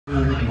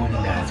Good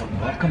morning guys,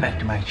 welcome back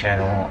to my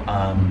channel.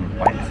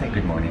 Why did I say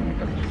good morning?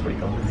 Because I just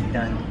wait all this is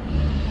done.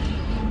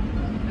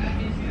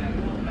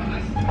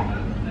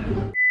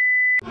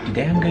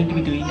 Today I'm going to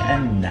be doing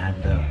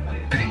another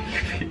prank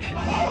video.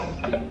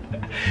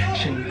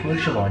 Poor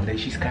Siobhan,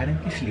 she's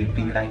currently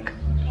sleeping. I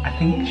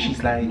think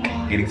she's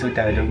getting so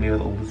tired of me with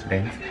all these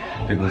friends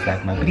because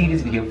my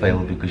previous video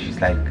failed because she's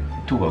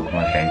too woke for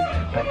my friends.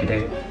 But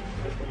today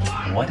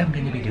what I'm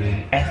going to be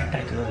doing, as the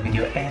title of the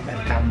video and the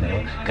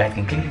thumbnail, guys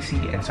can clearly see,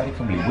 and sorry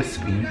for me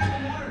whispering,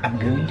 I'm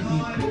going to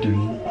be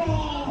doing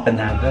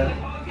another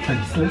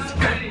faceless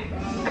prank.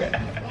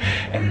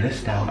 And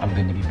this time I'm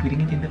going to be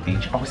putting it in the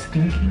fridge. I was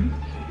thinking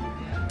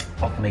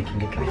of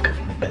making it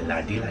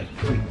bloody,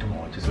 putting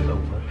tomatoes all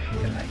over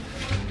and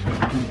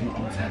putting it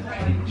inside the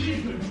fridge.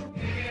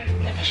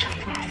 Let me show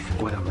you guys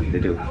what I'm going to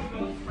do.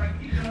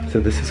 So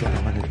this is what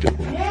I'm going to do.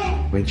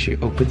 When she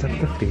opens up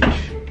the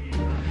fridge,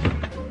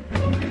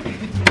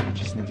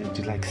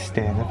 to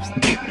stand up.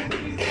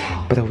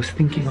 But I was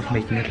thinking of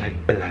making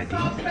it bloody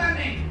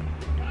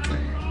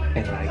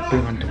and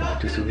putting on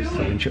tomato sauce so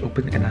when she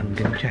opens, and I'm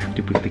going to have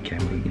to put the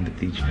camera in the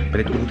fridge, but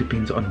it all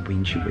depends on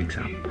when she wakes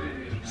up.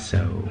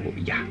 So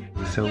yeah,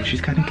 so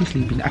she's currently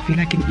sleeping. I feel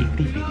like in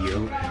every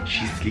video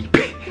she's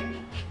sleeping.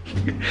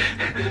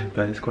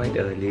 But it's quite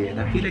early and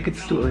I feel like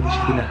it's too early.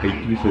 She's gonna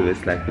hate me for this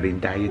for the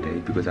entire day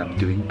because I'm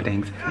doing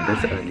pranks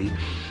this early.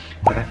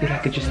 But I feel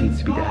like it just needs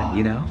to be done,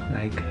 you know?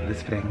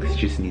 This prank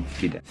just needs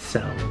to be done.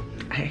 So,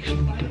 I actually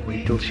need to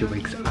wait till she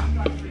wakes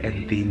up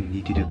and then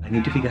I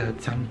need to figure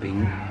out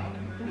something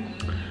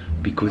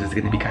because it's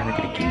gonna be kind of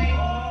tricky.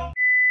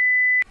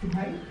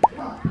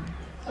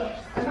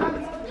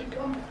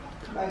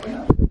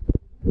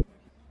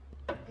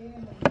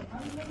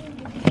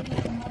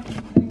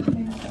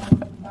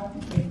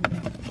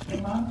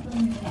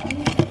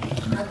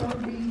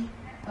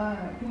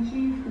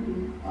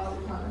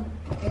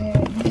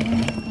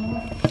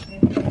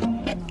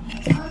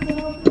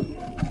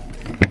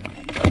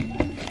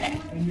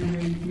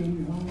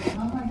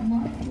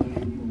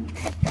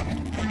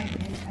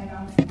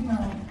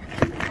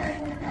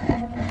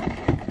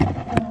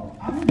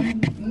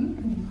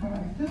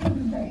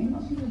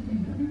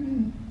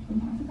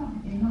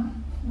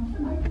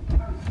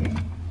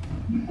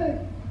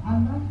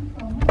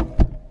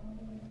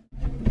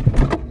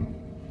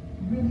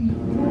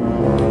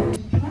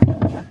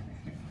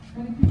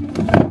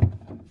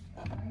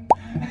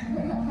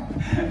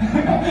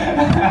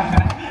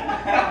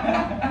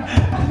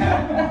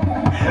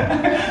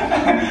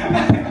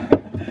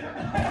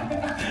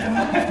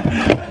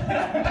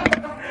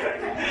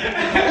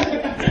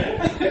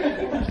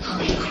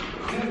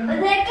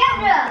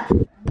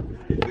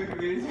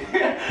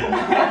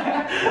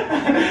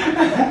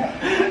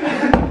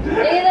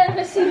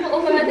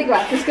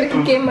 Terus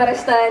kira game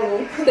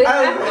marastani.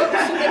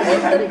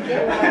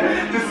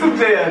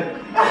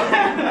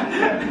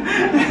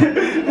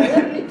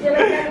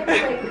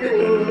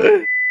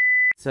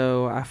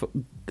 So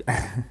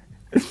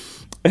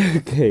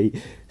okay,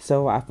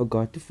 so I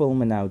forgot to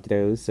film an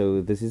outro,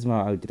 so this is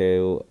my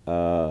outro.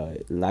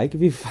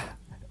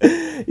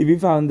 If you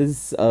found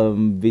this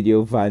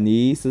video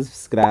funny,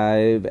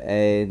 subscribe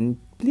and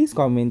please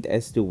comment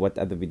as to what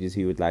other videos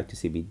you would like to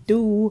see me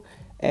do.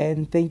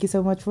 And thank you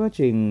so much for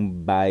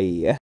watching. Bye.